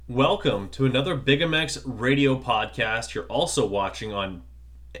Welcome to another Big MX radio podcast. You're also watching on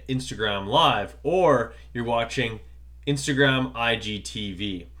Instagram Live or you're watching Instagram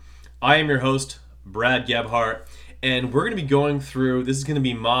IGTV. I am your host, Brad Gebhart, and we're going to be going through, this is going to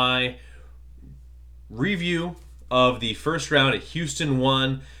be my review of the first round at Houston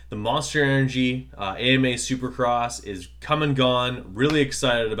 1. The Monster Energy AMA Supercross is come and gone. Really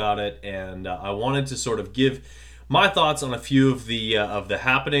excited about it, and I wanted to sort of give my thoughts on a few of the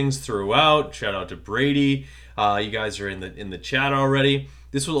happenings throughout. Shout out to Brady. You guys are in the chat already.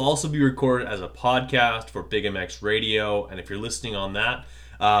 This will also be recorded as a podcast for Big MX Radio, and if you're listening on that,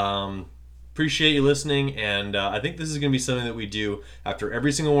 appreciate you listening. And I think this is going to be something that we do after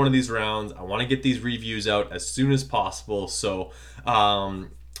every single one of these rounds. I want to get these reviews out as soon as possible. So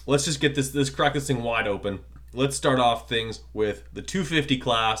let's just get let's crack this thing wide open. Let's start off things with the 250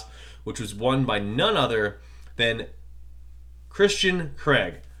 class, which was won by none other than Christian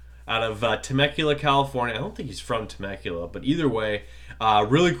Craig out of Temecula, California. I don't think he's from Temecula, but either way,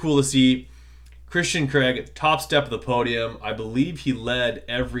 really cool to see Christian Craig at the top step of the podium. I believe he led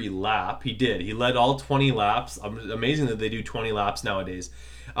every lap. He did. He led all 20 laps. Amazing that they do 20 laps nowadays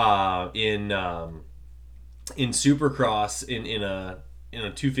in Supercross in a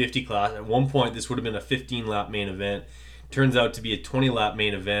 250 class. At one point, this would have been a 15 lap main event. Turns out to be a 20 lap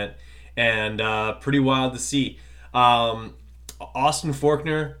main event. And pretty wild to see. Austin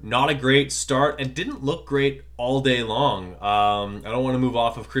Forkner, not a great start and didn't look great all day long. I don't want to move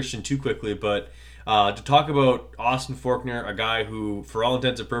off of Christian too quickly, but to talk about Austin Forkner, a guy who, for all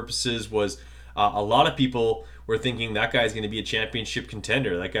intents and purposes, was a lot of people were thinking that guy's going to be a championship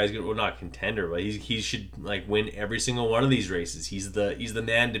contender. That guy's going to, well, not contender, but he should like win every single one of these races. He's the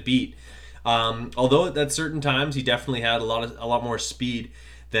man to beat. Although at certain times he definitely had a lot more speed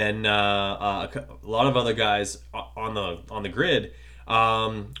than a lot of other guys on the grid.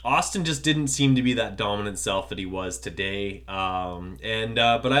 Austin just didn't seem to be that dominant self that he was today.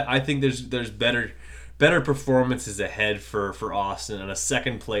 But I think there's better performances ahead for Austin, and a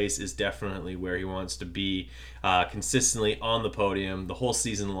second place is definitely where he wants to be, consistently on the podium the whole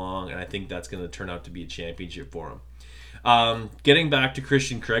season long, and I think that's going to turn out to be a championship for him. Getting back to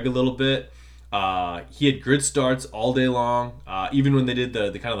Christian Craig a little bit. He had grid starts all day long. Even when they did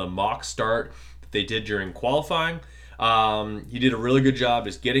the kind of the mock start that they did during qualifying, he did a really good job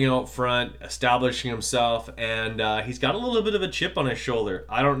just getting out front, establishing himself, and he's got a little bit of a chip on his shoulder.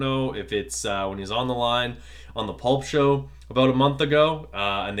 I don't know if it's when he's on the line on the Pulp Show about a month ago,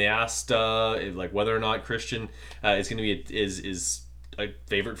 and they asked whether or not Christian is going to be is a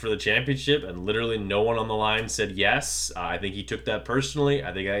favorite for the championship, and literally no one on the line said yes. I think he took that personally.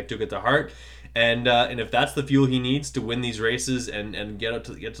 I think I took it to heart. And if that's the fuel he needs to win these races and get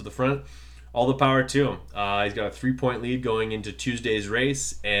to the front, all the power to him. He's got a 3-point lead going into Tuesday's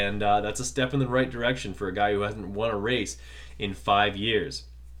race, and that's a step in the right direction for a guy who hasn't won a race in 5 years.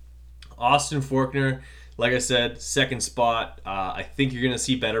 Austin Forkner, like I said, second spot. I think you're going to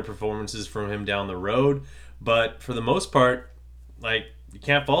see better performances from him down the road, but for the most part, you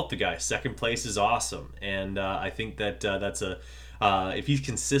can't fault the guy. Second place is awesome, and I think that's if he's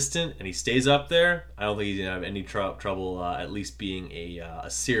consistent and he stays up there, I don't think he's gonna have any trouble at least being a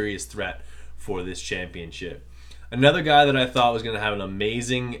serious threat for this championship. Another guy that I thought was gonna have an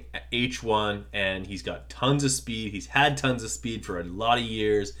amazing H1, and he's got tons of speed. He's had tons of speed for a lot of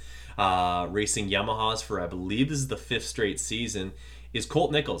years, racing Yamahas for, I believe this is the 5th straight season, is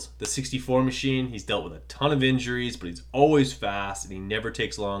Colt Nichols, the 64 machine. He's dealt with a ton of injuries, but he's always fast, and he never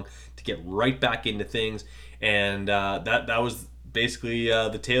takes long to get right back into things. And that was basically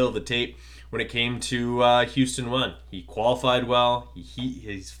the tale of the tape when it came to Houston 1. He qualified well.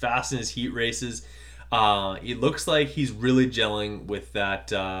 He's fast in his heat races. It looks like he's really gelling with that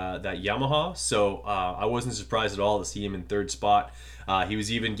Yamaha. So I wasn't surprised at all to see him in 3rd spot. He was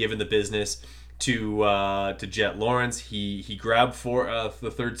even given the business to Jet Lawrence. He grabbed for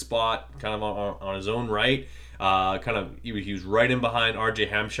the 3rd spot kind of on his own right. He was right in behind RJ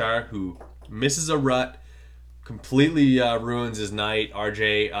Hampshire, who misses a rut, completely ruins his night.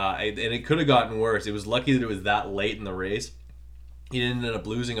 RJ, and it could have gotten worse. It was lucky that it was that late in the race. He didn't end up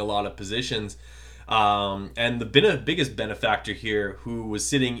losing a lot of positions. And the biggest benefactor here, who was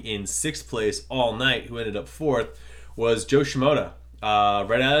sitting in 6th place all night, who ended up 4th, was Jo Shimoda.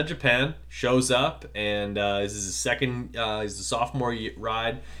 Right out of Japan, shows up, and this is his second, he's a sophomore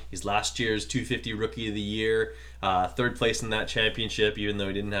ride. He's last year's 250 Rookie of the Year, 3rd place in that championship, even though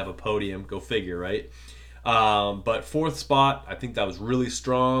he didn't have a podium. Go figure, right? But 4th spot, I think that was really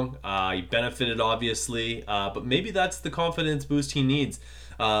strong. He benefited, obviously, but maybe that's the confidence boost he needs.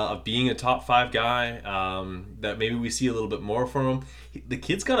 of being a top 5 guy. That maybe we see a little bit more from him. The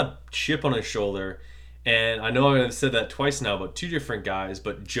kid's got a chip on his shoulder, and I know I've said that twice now about 2 different guys,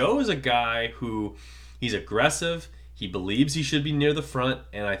 but Joe is a guy who he's aggressive. He believes he should be near the front,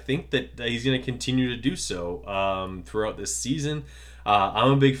 and I think that he's going to continue to do so throughout this season.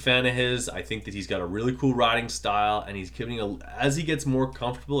 I'm a big fan of his. I think that he's got a really cool riding style, and he's as he gets more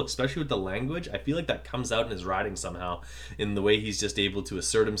comfortable, especially with the language, I feel like that comes out in his riding somehow, in the way he's just able to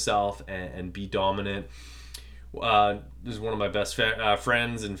assert himself and be dominant. This is one of my best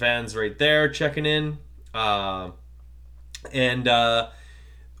friends and fans right there checking in.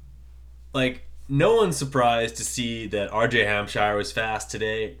 Like, no one's surprised to see that RJ Hampshire was fast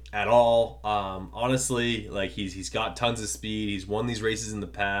today at all. Honestly, like he's got tons of speed. He's won these races in the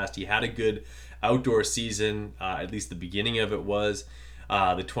past. He had a good outdoor season. At least the beginning of it was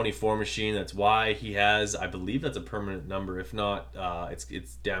the 24 machine. That's why he has, I believe that's a permanent number. If not,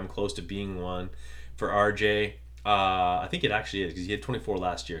 it's damn close to being one for RJ. I think it actually is because he had 24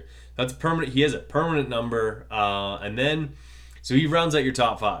 last year. That's permanent. He has a permanent number, and then so he rounds out your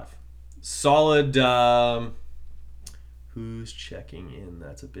top 5. Solid. Who's checking in?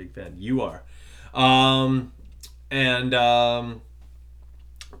 That's a big fan. You are.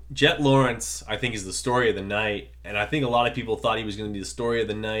 Jet Lawrence, I think, is the story of the night, and I think a lot of people thought he was going to be the story of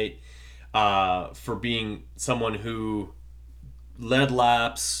the night for being someone who led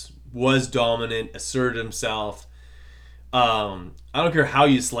laps, was dominant, asserted himself. I don't care how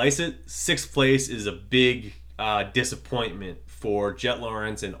you slice it. 6th place is a big disappointment for Jet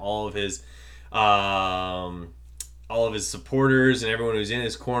Lawrence and all of his supporters and everyone who's in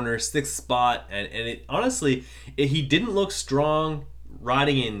his corner. 6th spot, and it honestly, he didn't look strong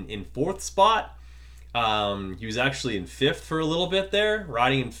riding in 4th spot. He was actually in 5th for a little bit there,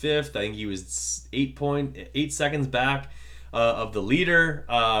 riding in 5th. I think he was 8 seconds back of the leader,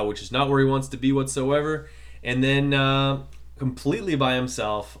 which is not where he wants to be whatsoever. And then completely by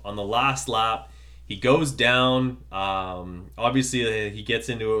himself on the last lap, he goes down. Obviously, he gets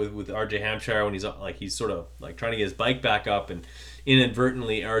into it with RJ Hampshire when he's sort of like trying to get his bike back up, and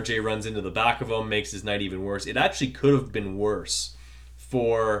inadvertently RJ runs into the back of him, makes his night even worse. It actually could have been worse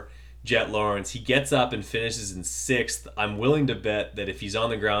for Jet Lawrence. He gets up and finishes in 6th. I'm willing to bet that if he's on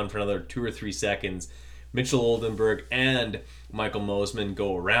the ground for another 2 or 3 seconds, Mitchell Oldenburg and Michael Mosiman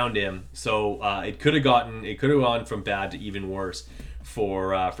go around him. So it could have gone from bad to even worse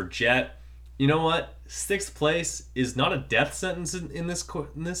for Jet. You know what? 6th place is not a death sentence in this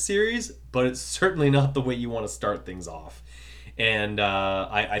series, but it's certainly not the way you want to start things off. And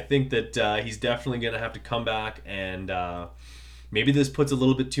I think that he's definitely going to have to come back, and maybe this puts a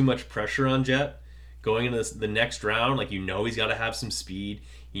little bit too much pressure on Jet going into the next round. Like, he's got to have some speed.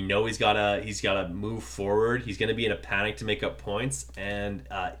 He's got to move forward. He's going to be in a panic to make up points, and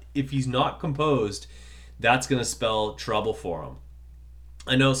if he's not composed, that's going to spell trouble for him.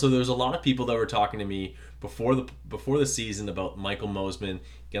 I know. So there's a lot of people that were talking to me before the season about Michael Mosiman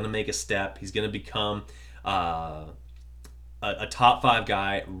going to make a step. He's going to become a top 5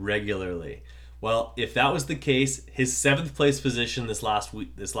 guy regularly. Well, if that was the case, his 7th place position this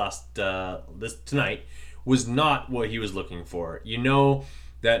tonight was not what he was looking for. You know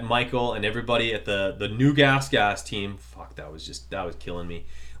that Michael and everybody at the new Gas team, that was killing me.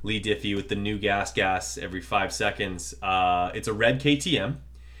 Lee Diffie with the new Gas every 5 seconds. It's a red KTM,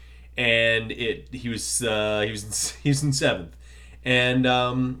 and he was in 7th, and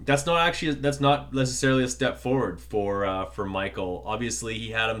that's not necessarily a step forward for Michael. Obviously,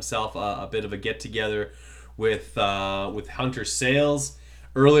 he had himself a bit of a get together with Hunter Sales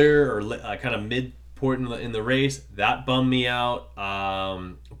earlier, or kind of mid point in the race. That bummed me out,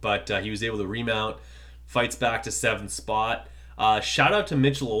 but he was able to remount, fights back to 7th spot. Shout out to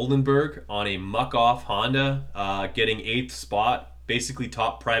Mitchell Oldenburg on a muck-off Honda, getting 8th spot, basically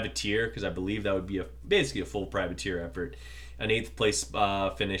top privateer, because I believe that would be basically a full privateer effort. An 8th place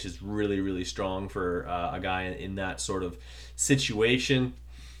finish is really, really strong for a guy in that sort of situation.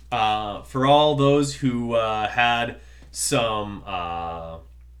 For all those who had some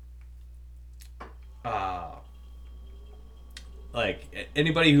like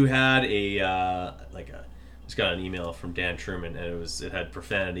anybody who had just got an email from Dan Truman, and it had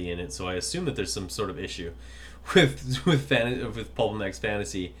profanity in it, so I assume that there's some sort of issue with Pulp MX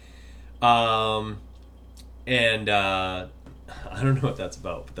Fantasy, and I don't know what that's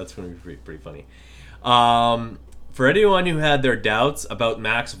about, but that's going to be pretty funny. For anyone who had their doubts about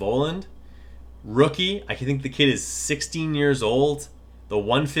Max Voland, rookie, I think the kid is 16 years old. The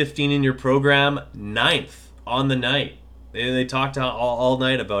 115 in your program, 9th on the night. They talked all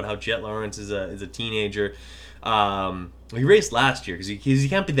night about how Jet Lawrence is a teenager. he raced last year because he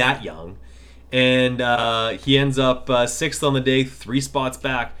can't be that young. And he ends up sixth on the day, 3 spots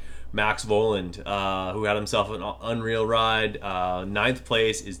back. Max Voland, who had himself an unreal ride. Ninth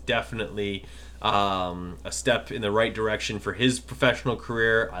place is definitely a step in the right direction for his professional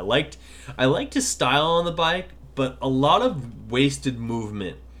career. I liked his style on the bike, but a lot of wasted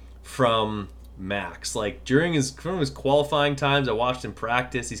movement from Max. Like during his qualifying times, I watched him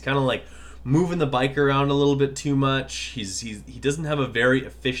practice. He's kind of like moving the bike around a little bit too much. He doesn't have a very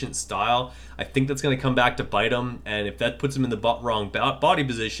efficient style. I think that's going to come back to bite him, and if that puts him in the wrong body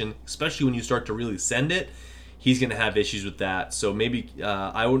position, especially when you start to really send it, he's going to have issues with that. So maybe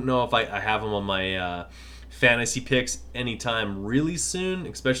I wouldn't know if I have him on my fantasy picks anytime really soon,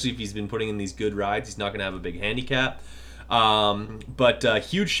 especially if he's been putting in these good rides. He's not going to have a big handicap. But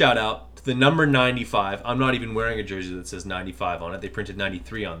huge shout out to the number 95. I'm not even wearing a jersey that says 95 on it. They printed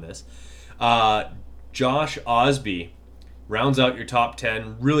 93 on this. Josh Osby rounds out your top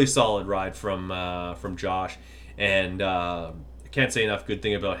 10. Really solid ride from Josh, and I can't say enough good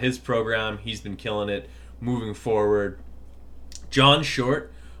thing about his program. He's been killing it moving forward. John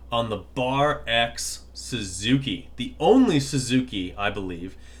Short on the Bar X Suzuki, the only Suzuki I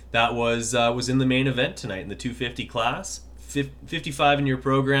believe that was in the main event tonight in the 250 class. 55 in your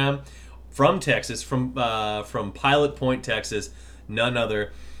program, from Texas, from Pilot Point, Texas, none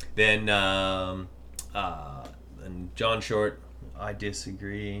other than and John Short. I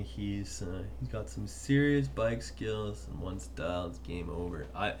disagree. He's got some serious bike skills and one style. It's game over.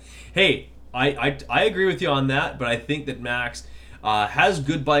 I agree with you on that, but I think that Max has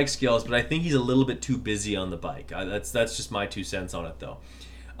good bike skills, but I think he's a little bit too busy on the bike. That's just my 2 cents on it, though.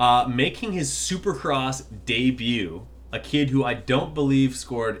 Making his Supercross debut, a kid who I don't believe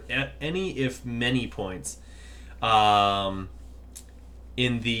scored any, if many, points.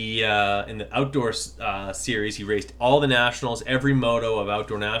 In the outdoor series, he raced all the nationals, every moto of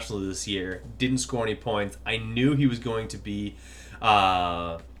outdoor nationals this year. Didn't score any points. I knew he was going to be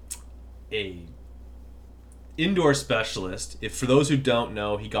a indoor specialist. If for those who don't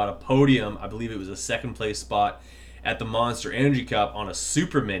know, he got a podium. I believe it was a second place spot at the Monster Energy Cup on a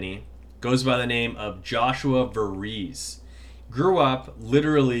Super Mini. Goes by the name of Joshua Verrees. Grew up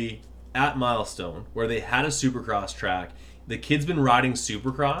literally at Milestone, where they had a Supercross track. The kid's been riding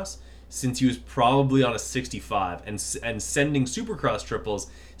Supercross since he was probably on a 65 and sending Supercross triples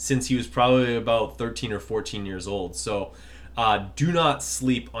since he was probably about 13 or 14 years old. So do not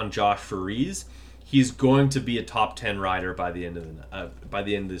sleep on Josh Verrees. He's going to be a top 10 rider by the end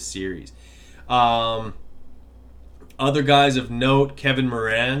of this series. Other guys of note, Kevin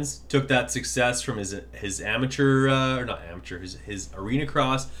Moranz took that success from his amateur, or not amateur, his arena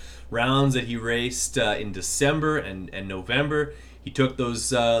cross rounds that he raced in December and November. He took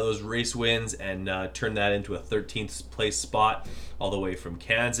those race wins and turned that into a 13th place spot all the way from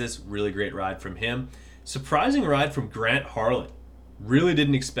Kansas. Really great ride from him. Surprising ride from Grant Harlan. Really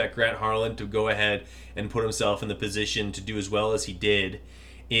didn't expect Grant Harlan to go ahead and put himself in the position to do as well as he did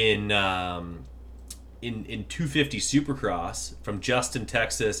in 250 Supercross from Justin,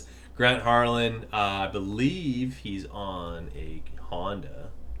 Texas. Grant Harlan, I believe he's on a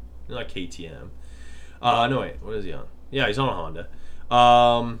Honda. Not KTM. No wait, what is he on? Yeah, he's on a Honda.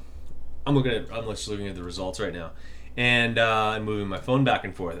 I'm just looking at the results right now, and I'm moving my phone back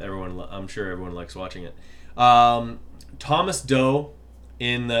and forth. I'm sure everyone likes watching it. Thomas Doe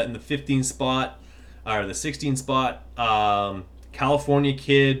in the 15 spot, or the 16 spot. California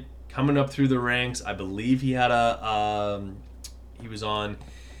kid coming up through the ranks. I believe he had he was on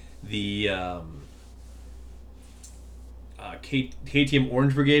the KTM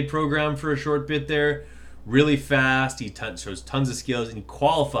Orange Brigade program for a short bit there. Really fast. He shows tons of skills, and he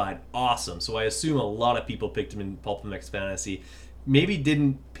qualified awesome. So I assume a lot of people picked him in PulpMX Fantasy. Maybe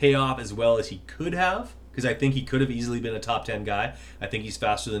didn't pay off as well as he could have, because I think he could have easily been a top 10 guy. I think he's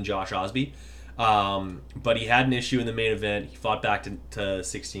faster than Josh Osby. But he had an issue in the main event. He fought back to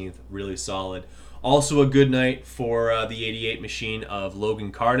 16th. Really solid. Also a good night for the 88 machine of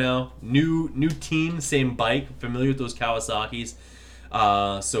Logan Carnow. New team, same bike. Familiar with those Kawasaki's.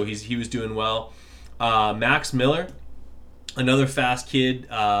 So he was doing well. Max Miller, another fast kid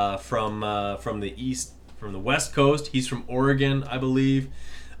from the east, from the West Coast. He's from Oregon, I believe.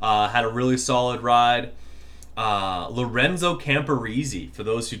 Had a really solid ride. Lorenzo Camparisi, for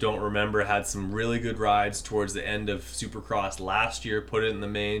those who don't remember, had some really good rides towards the end of Supercross last year. Put it in the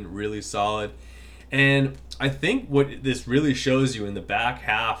main, really solid. And I think what this really shows you in the back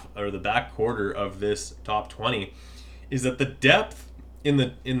half, or the back quarter of this top 20, is that the depth in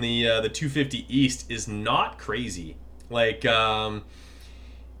the 250 East is not crazy. Like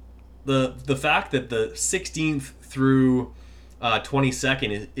the fact that the 16th through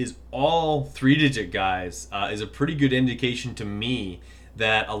 22nd is all 3-digit guys is a pretty good indication to me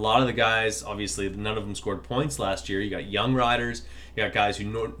that a lot of the guys, obviously none of them scored points last year. You got young riders, you got guys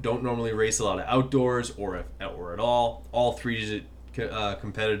who don't normally race a lot of outdoors or at all 3-digit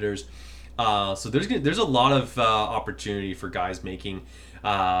competitors. So there's a lot of opportunity for guys making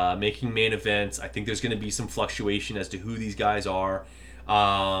main events. I think there's going to be some fluctuation as to who these guys are.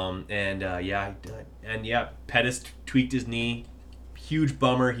 Pettis tweaked his knee. Huge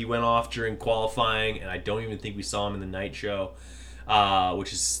bummer. He went off during qualifying, and I don't even think we saw him in the night show,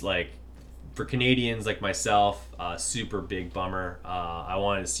 which is like, for Canadians like myself, super big bummer. I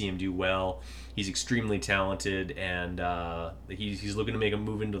wanted to see him do well. He's extremely talented, and he's looking to make a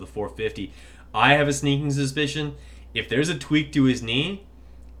move into the 450. I have a sneaking suspicion if there's a tweak to his knee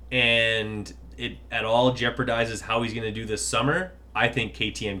and it at all jeopardizes how he's going to do this summer, I think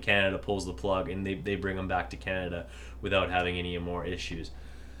KTM Canada pulls the plug and they bring him back to Canada without having any more issues.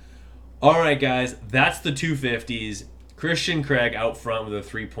 All right, guys, that's the 250s. Christian Craig out front with a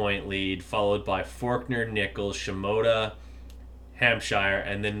 3-point lead, followed by Faulkner, Nichols, Shimoda, Hampshire,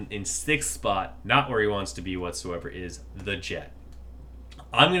 and then in 6th spot, not where he wants to be whatsoever, is the Jet.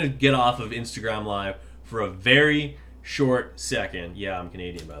 I'm going to get off of Instagram Live for a very short second. Yeah, I'm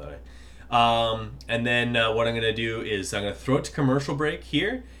Canadian, by the way. And then what I'm going to do is I'm going to throw it to commercial break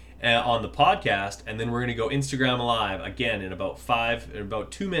here on the podcast, and then we're going to go Instagram Live again in about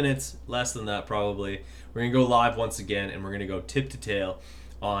 2 minutes, less than that probably. We're going to go live once again, and we're going to go tip to tail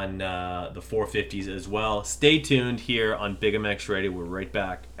on the 450s as well. Stay tuned here on Big MX Radio. We're right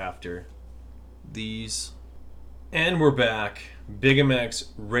back after these. And we're back. Big MX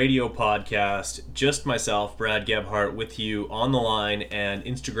Radio Podcast. Just myself, Brad Gebhart, with you on the line and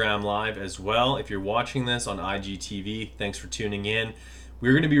Instagram Live as well. If you're watching this on IGTV, thanks for tuning in.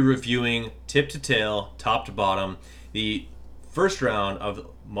 We're going to be reviewing tip to tail, top to bottom, the first round of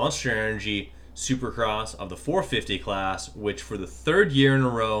Monster Energy Supercross of the 450 class, which for the third year in a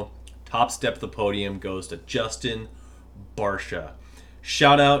row, top step of the podium goes to Justin Barcia.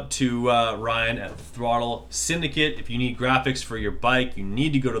 Shout out to Ryan at Throttle Syndicate. If you need graphics for your bike, you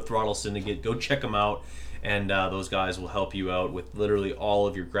need to go to Throttle Syndicate. Go check them out, and those guys will help you out with literally all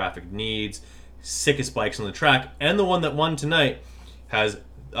of your graphic needs. Sickest bikes on the track, and the one that won tonight has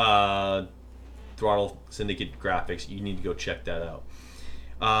Throttle Syndicate graphics. You need to go check that out.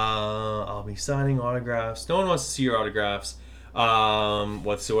 I'll be signing autographs. No one wants to see your autographs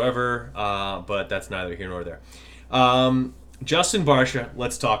whatsoever, but that's neither here nor there. Justin Barcia,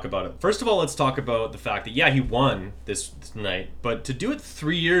 let's talk about it. First of all, let's talk about the fact that, yeah, he won this night, but to do it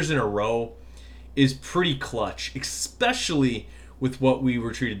 3 years in a row is pretty clutch, especially with what we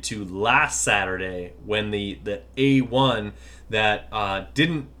were treated to last Saturday when the A1 that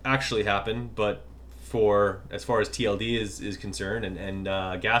didn't actually happen, but for as far as TLD is concerned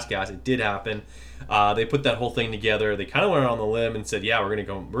and Gas, it did happen. They put that whole thing together. They kind of went on the limb and said, yeah, we're gonna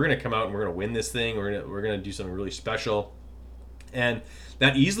come out and we're gonna win this thing. We're gonna do something really special. And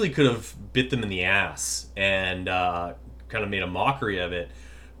that easily could have bit them in the ass and kind of made a mockery of it.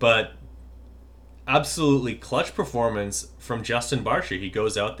 But absolutely clutch performance from Justin Barcia. He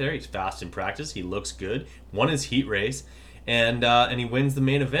goes out there, he's fast in practice, he looks good, won his heat race, and he wins the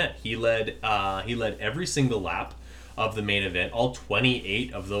main event. He led every single lap of the main event, all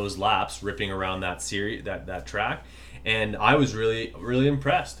 28 of those laps, ripping around that series, that track. And I was really, really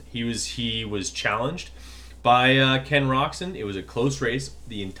impressed. He was challenged by Ken Roczen. It was a close race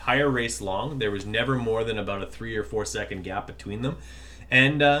the entire race long. There was never more than about a 3 or 4 second gap between them,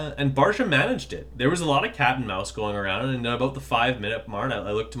 and Barcia managed it. There was a lot of cat and mouse going around, and about the 5-minute mark,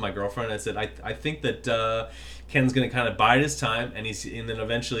 I looked to my girlfriend and I said, I think that Ken's gonna kind of bide his time, and then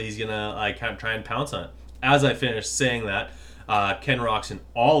eventually he's gonna kind of try and pounce on it. As I finished saying that, Ken Roczen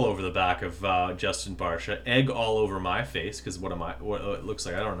all over the back of Justin Barcia, egg all over my face, because what it looks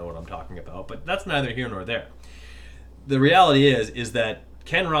like, I don't know what I'm talking about, but that's neither here nor there. The reality is that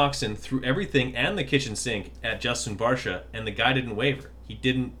Ken Roczen threw everything and the kitchen sink at Justin Barcia, and the guy didn't waver. He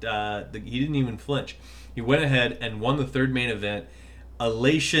didn't even flinch. He went ahead and won the third main event.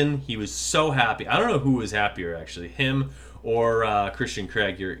 Elation. He was so happy. I don't know who was happier, actually, him or Christian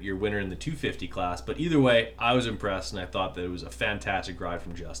Craig, your winner in the 250 class. But either way, I was impressed, and I thought that it was a fantastic ride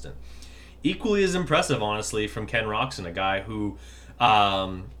from Justin. Equally as impressive, honestly, from Ken Roczen, a guy who,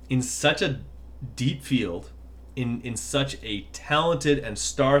 in such a deep field, in such a talented and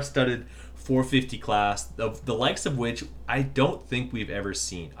star-studded 450 class, the likes of which I don't think we've ever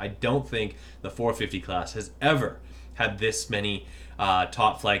seen. I don't think the 450 class has ever had this many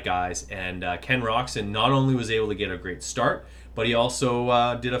top flight guys, and Ken Roczen not only was able to get a great start, but he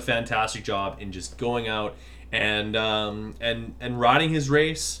also did a fantastic job in just going out and riding his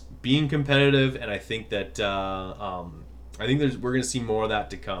race, being competitive, and I think that we're going to see more of that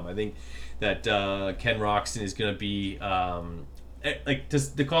to come. I think that Ken Roczen is going to be like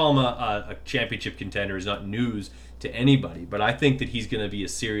to call him a championship contender is not news to anybody, but I think that he's going to be a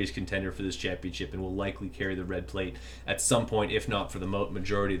serious contender for this championship and will likely carry the red plate at some point, if not for the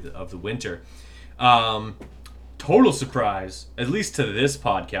majority of the winter. Total surprise, at least to this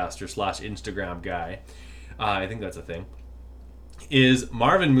podcaster slash Instagram guy, I think that's a thing, is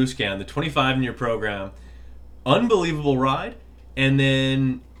Marvin Musquin, the 25-year program. Unbelievable ride, and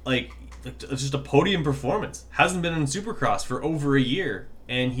then like just a podium performance. Hasn't been in Supercross for over a year,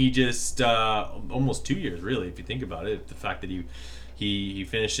 and he just almost 2 years, really, if you think about it. The fact that he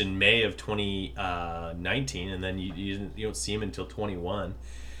finished in May of 2019, and then you don't see him until 21.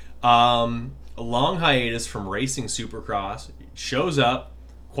 A long hiatus from racing Supercross, shows up,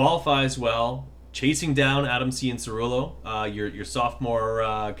 qualifies well, chasing down Adam Cianciarulo, your sophomore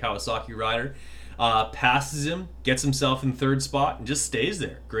Kawasaki rider. Passes him, gets himself in third spot, and just stays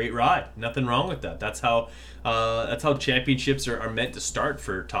there. Great ride. Nothing wrong with that. That's how championships are meant to start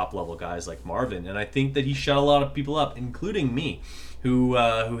for top level guys like Marvin. And I think that he shut a lot of people up, including me, who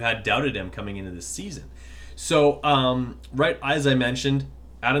had doubted him coming into this season. So right as I mentioned,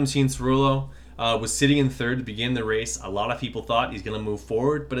 Adam Cianciarulo was sitting in third to begin the race. A lot of people thought he's going to move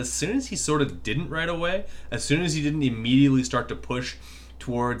forward, but as soon as he sort of didn't right away, as soon as he didn't immediately start to push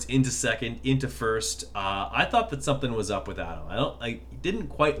towards into second, into first, I thought that something was up with Adam. He didn't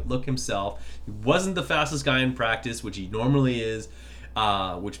quite look himself. He wasn't the fastest guy in practice, which he normally is,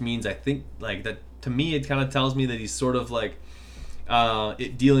 which means I think like that to me it kind of tells me that he's sort of like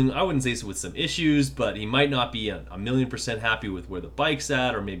dealing, I wouldn't say so, with some issues, but he might not be a 1,000,000% happy with where the bike's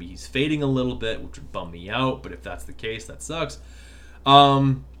at, or maybe he's fading a little bit, which would bum me out. But if that's the case, that sucks.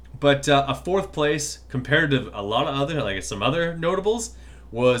 But a fourth place compared to a lot of other, like some other notables,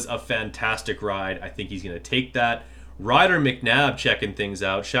 was a fantastic ride. I think he's going to take that. Ryder McNabb checking things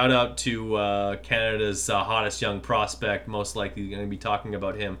out. Shout out to Canada's hottest young prospect. Most likely going to be talking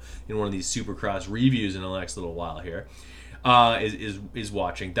about him in one of these Supercross reviews in the next little while here. Is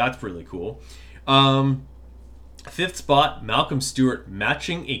watching. That's really cool. Fifth spot, Malcolm Stewart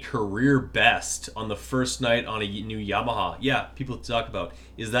matching a career best on the first night on a new Yamaha. Yeah, people talk about,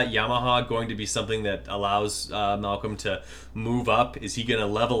 is that Yamaha going to be something that allows Malcolm to move up? Is he going to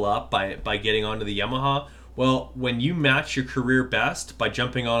level up by getting onto the Yamaha? Well, when you match your career best by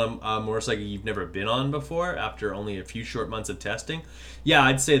jumping on a motorcycle you've never been on before after only a few short months of testing, yeah,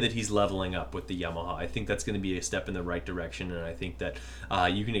 I'd say that he's leveling up with the Yamaha. I think that's going to be a step in the right direction, and I think that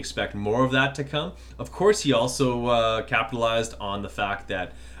you can expect more of that to come. Of course, he also capitalized on the fact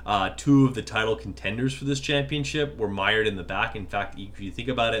that two of the title contenders for this championship were mired in the back. In fact, if you think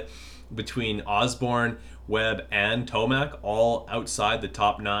about it, between Osborne, Webb, and Tomac, all outside the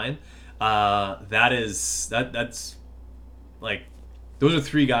top 9, that's like, those are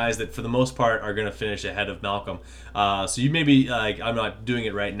three guys that for the most part are going to finish ahead of Malcolm. So you maybe, like, I'm not doing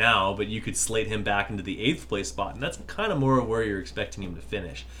it right now, but you could slate him back into the 8th place spot, and that's kind of more of where you're expecting him to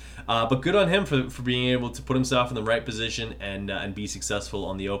finish. But good on him for being able to put himself in the right position and be successful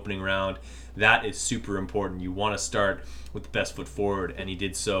on the opening round. That is super important. You want to start with the best foot forward, and he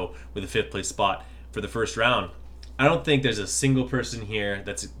did so with a 5th place spot for the first round. I don't think there's a single person here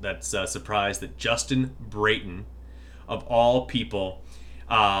that's surprised that Justin Brayton, of all people,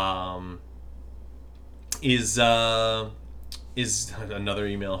 is another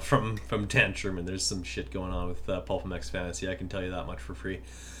email from Dan Sherman. There's some shit going on with Pulp MX Fantasy. I can tell you that much for free.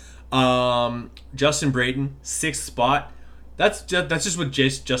 Justin Brayton, 6th spot. That's just what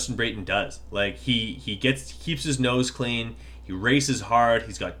Justin Brayton does. Like he keeps his nose clean. He races hard.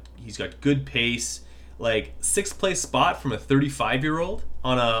 He's got good pace. Like 6th place spot from a 35-year-old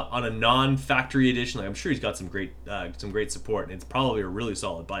on a non-factory edition. Like, I'm sure he's got some great support, and it's probably a really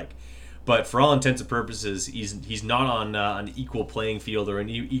solid bike. But for all intents and purposes, he's not on an equal playing field or an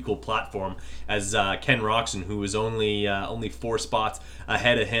equal platform as Ken Roczen, who is only 4 spots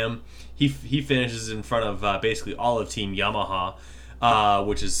ahead of him. He finishes in front of basically all of Team Yamaha,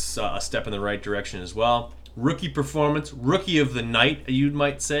 which is a step in the right direction as well. Rookie performance, rookie of the night, you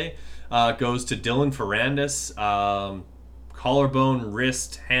might say, goes to Dylan Ferrandis. Collarbone,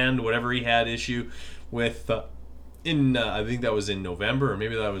 wrist, hand, whatever he had issue with. I think that was in November, or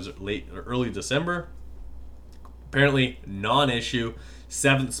maybe that was early December. Apparently non-issue.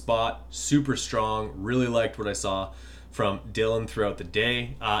 7th spot, super strong. Really liked what I saw from Dylan throughout the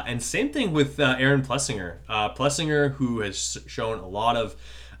day. And same thing with Aaron Plessinger. Plessinger, who has shown a lot of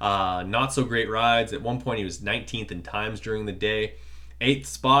not so great rides. At one point, he was 19th in times during the day. 8th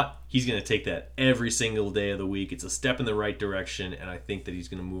spot, he's going to take that every single day of the week. It's a step in the right direction, and I think that he's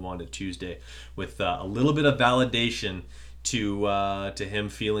going to move on to Tuesday with a little bit of validation to him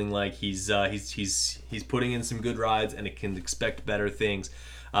feeling like he's putting in some good rides and it can expect better things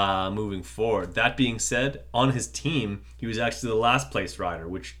moving forward. That being said, on his team, he was actually the last place rider,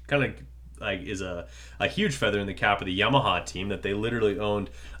 which kind of like is a huge feather in the cap of the Yamaha team, that they literally owned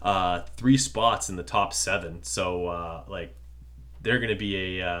 3 spots in the top 7. So they're going to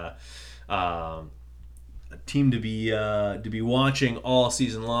be a team to be watching all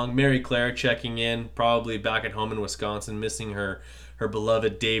season long. Mary Claire checking in, probably back at home in Wisconsin, missing her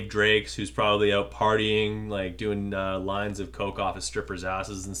beloved Dave Drakes, who's probably out partying, like doing lines of coke off his strippers'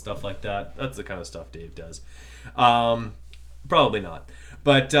 asses and stuff like that. That's the kind of stuff Dave does. Probably not,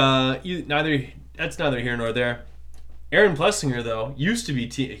 but that's neither here nor there. Aaron Plessinger, though, used to be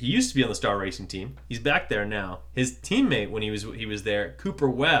on the Star Racing team. He's back there now. His teammate when he was there, Cooper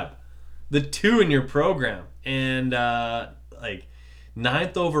Webb, the 2 in your program, and 9th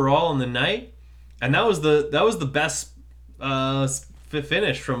overall in the night, and that was the best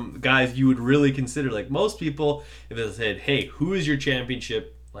finish from guys you would really consider. Like most people, if they said, "Hey, who is your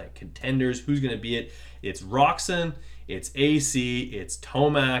championship contenders? Who's going to be it?" It's Roczen, it's AC, it's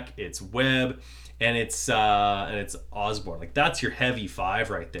Tomac, it's Webb. And it's Osborne. Like that's your heavy 5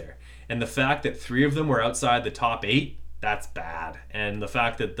 right there. And the fact that 3 of them were outside the top 8, that's bad. And the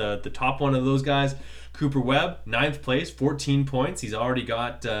fact that the top one of those guys, Cooper Webb, 9th place, 14 points. He's already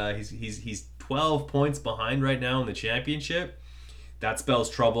got he's 12 points behind right now in the championship. That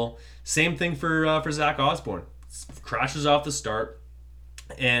spells trouble. Same thing for Zach Osborne. Crashes off the start,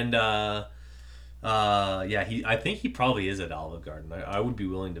 and I think he probably is at Olive Garden. I would be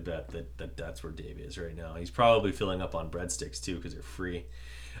willing to bet that's where Dave is right now. He's probably filling up on breadsticks too because they're free.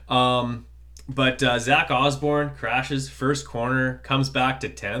 But Zach Osborne crashes first corner, comes back to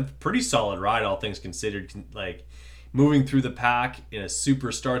 10th. Pretty solid ride, all things considered. Like moving through the pack in a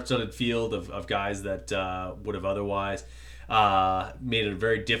super star-studded field of guys that would have otherwise made it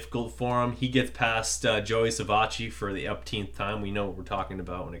very difficult for him. He gets past Joey Savacci for the upteenth time. We know what we're talking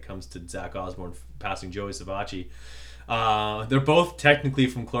about when it comes to Zach Osborne passing Joey Savacci. They're both technically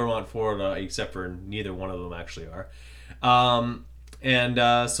from Clermont, Florida, except for neither one of them actually are.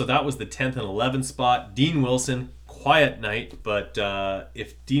 So that was the 10th and 11th spot. Dean Wilson, quiet night, but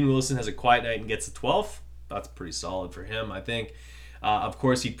if Dean Wilson has a quiet night and gets the 12th, that's pretty solid for him, I think. Of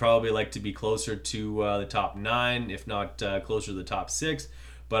course, he'd probably like to be closer to the top 9, if not closer to the top 6.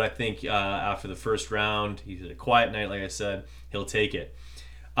 But I think after the first round, he's had a quiet night, like I said, he'll take it.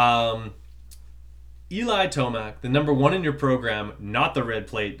 Eli Tomac, the number 1 in your program, not the red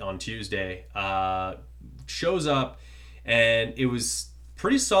plate on Tuesday, shows up, and it was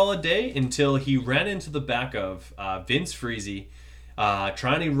pretty solid day until he ran into the back of Vince Friese,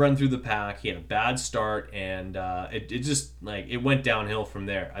 trying to run through the pack. He had a bad start, and it just it went downhill from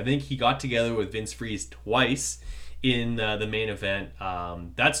there. I think he got together with Vince Friese twice in the main event.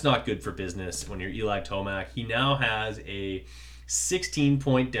 That's not good for business when you're Eli Tomac. He now has a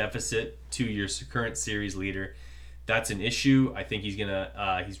 16-point deficit to your current series leader. That's an issue. I think he's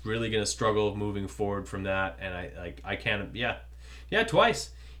really gonna struggle moving forward from that. And I can't. Twice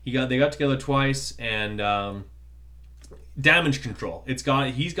they got together twice, and damage control. He's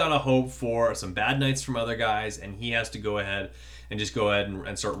got to hope for some bad nights from other guys, and he has to go ahead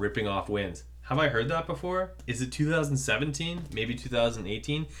and start ripping off wins. Have I heard that before? Is it 2017? Maybe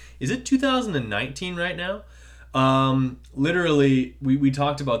 2018? Is it 2019 right now? Literally, we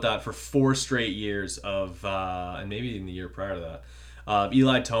talked about that for 4 straight years of, and maybe even the year prior to that,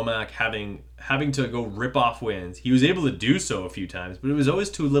 Eli Tomac having to go rip off wins. He was able to do so a few times, but it was always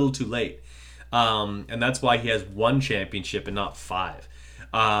too little too late. And that's why he has 1 championship and not 5.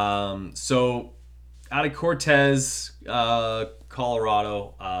 So out of Cortez,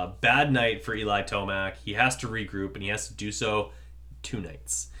 Colorado, bad night for Eli Tomac. He has to regroup, and he has to do so 2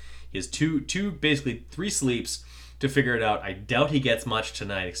 nights. He has basically 3 sleeps to figure it out. I doubt he gets much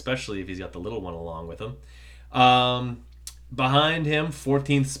tonight, especially if he's got the little one along with him. Behind him,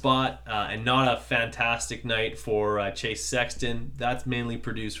 14th spot, and not a fantastic night for Chase Sexton. That's mainly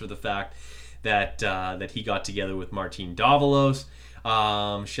produced for the fact that he got together with Martin Davalos.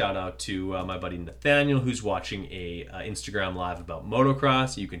 Shout out to my buddy Nathaniel, who's watching a Instagram live about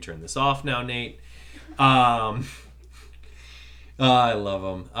motocross. You can turn this off now, Nate. I love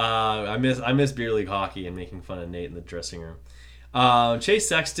him. I miss beer league hockey and making fun of Nate in the dressing room. Chase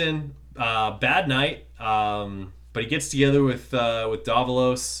Sexton, bad night. But he gets together with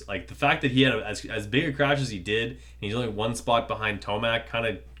Davalos. Like the fact that he had as big a crash as he did, and he's only one spot behind Tomac, kind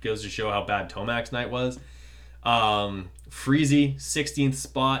of goes to show how bad Tomac's night was. Freezy, 16th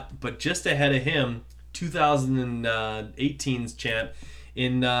spot, but just ahead of him, 2018's champ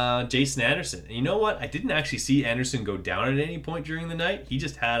in Jason Anderson. And you know what? I didn't actually see Anderson go down at any point during the night. He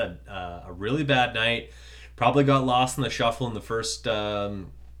just had a really bad night. Probably got lost in the shuffle in the first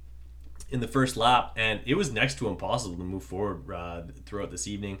lap, and it was next to impossible to move forward throughout this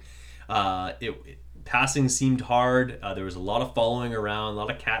evening. Passing seemed hard. There was a lot of following around, a lot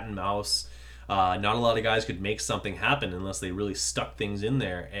of cat and mouse. Not a lot of guys could make something happen unless they really stuck things in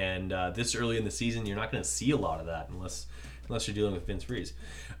there. And this early in the season, you're not going to see a lot of that unless you're dealing with Vince Freeze.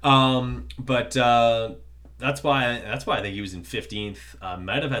 But that's why I think he was in 15th.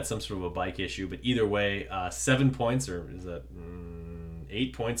 Might have had some sort of a bike issue, but either way, 7 points, or is that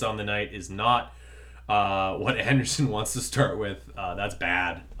 8 points on the night, is not what Anderson wants to start with. That's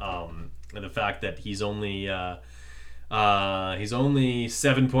bad. And the fact that he's only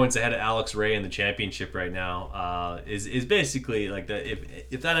 7 points ahead of Alex Ray in the championship right now is basically like that.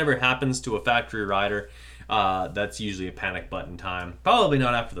 If that ever happens to a factory rider, that's usually a panic button time. Probably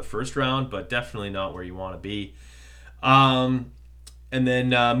not after the first round, but definitely not where you want to be. And then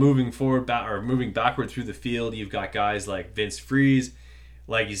moving backward through the field, you've got guys like Vince Freeze.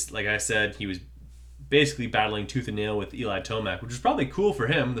 Like I said, he was basically battling tooth and nail with Eli Tomac, which is probably cool for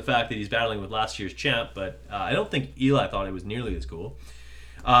him, the fact that he's battling with last year's champ, but I don't think Eli thought it was nearly as cool.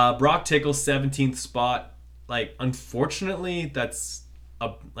 Brock Tickle, 17th spot. Like, unfortunately, that's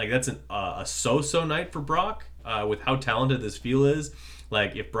a so-so night for Brock with how talented this field is.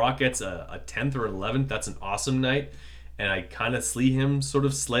 Like, if Brock gets a 10th or 11th, that's an awesome night, and I kind of see him sort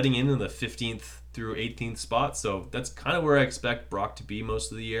of sledding in the 15th through 18th spot, so that's kind of where I expect Brock to be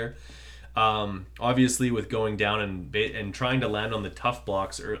most of the year. Obviously, with going down and trying to land on the tough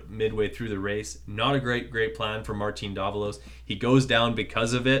blocks or midway through the race, not a great plan for Martin Davalos. He goes down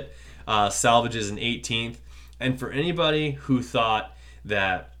because of it, salvages an 18th. And for anybody who thought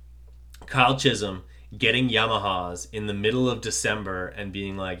that Kyle Chisholm getting Yamahas in the middle of December and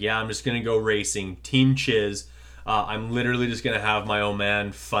being like, yeah, I'm just going to go racing, Team Chiz, I'm literally just going to have my old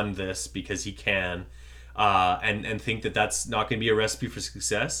man fund this because he can, and think that that's not going to be a recipe for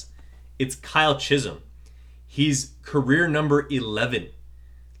success. It's Kyle Chisholm. He's career number 11.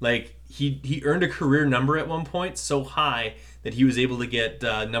 Like, he earned a career number at one point so high that he was able to get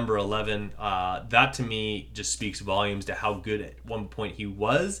number 11. That to me just speaks volumes to how good at one point he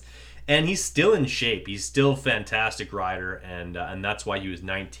was. And he's still in shape. He's still a fantastic rider, and that's why he was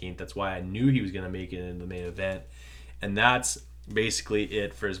 19th. That's why I knew he was going to make it into the main event. And that's basically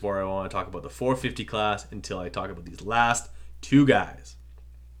it for as far as I want to talk about the 450 class until I talk about these last two guys.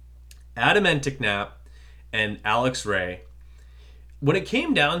 Adam Enticknap and Alex Ray. When it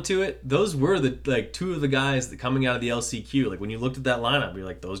came down to it, those were the two of the guys that coming out of the LCQ. Like, when you looked at that lineup, you're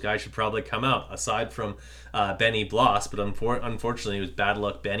like, those guys should probably come out, aside from Benny Bloss. But unfortunately, it was bad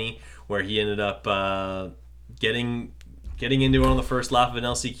luck Benny, where he ended up getting into it on the first lap of an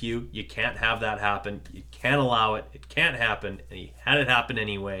LCQ. You can't have that happen. You can't allow it. It can't happen. And he had it happen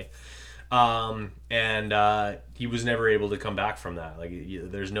anyway. And he was never able to come back from that. Like,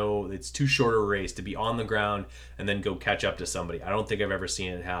 it's too short a race to be on the ground and then go catch up to somebody. I don't think I've ever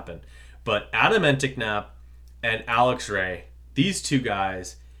seen it happen. But Adam Enticknap and Alex Ray, these two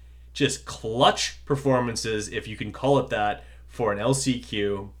guys, just clutch performances, if you can call it that, for an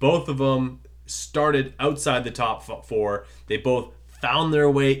LCQ. Both of them started outside the top four. They both found their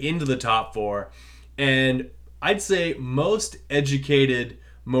way into the top four. And I'd say most educated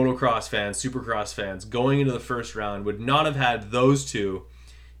motocross fans, supercross fans, going into the first round would not have had those two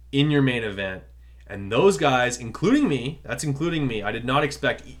in your main event. And those guys, including me, I did not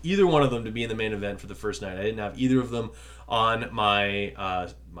expect either one of them to be in the main event for the first night. I didn't have either of them on my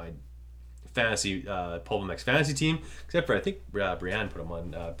my fantasy Pulp MX fantasy team, except for I think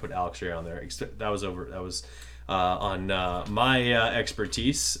Brianne put Alex Ray on there. That was on my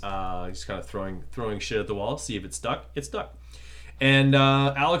expertise. Just kind of throwing shit at the wall, see if it stuck. It stuck. And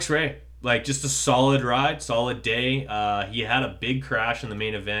Alex Ray, like, just a solid ride, solid day. He had a big crash in the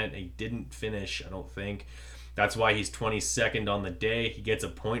main event. He didn't finish, I don't think. That's why he's 22nd on the day. He gets a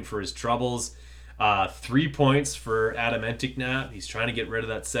point for his troubles. 3 points for Adam Enticknap. He's trying to get rid of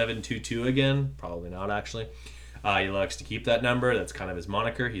that 722 again. Probably not, actually. He likes to keep that number. That's kind of his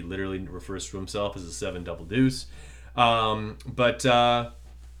moniker. He literally refers to himself as a 7 double deuce. But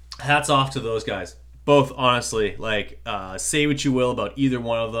hats off to those guys. Both, honestly, like, say what you will about either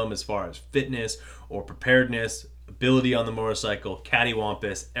one of them as far as fitness or preparedness, ability on the motorcycle,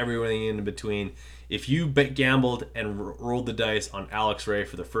 cattywampus, everything in between. if you gambled and rolled the dice on Alex Ray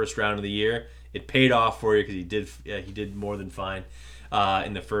for the first round of the year, it paid off for you because he did more than fine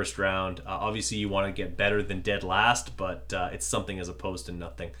in the first round. Obviously, you want to get better than dead last, but it's something as opposed to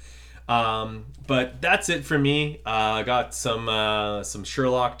nothing. But that's it for me. I got some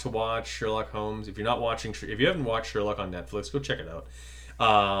Sherlock to watch, Sherlock Holmes. If you haven't watched Sherlock on Netflix, go check it out.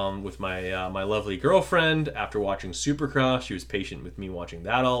 With my lovely girlfriend. After watching Supercross, she was patient with me watching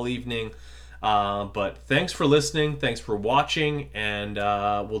that all evening. But thanks for listening. Thanks for watching. And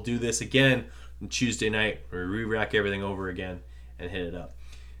we'll do this again on Tuesday night. Where we re-rack everything over again and hit it up.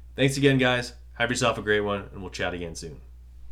 Thanks again, guys. Have yourself a great one, and we'll chat again soon.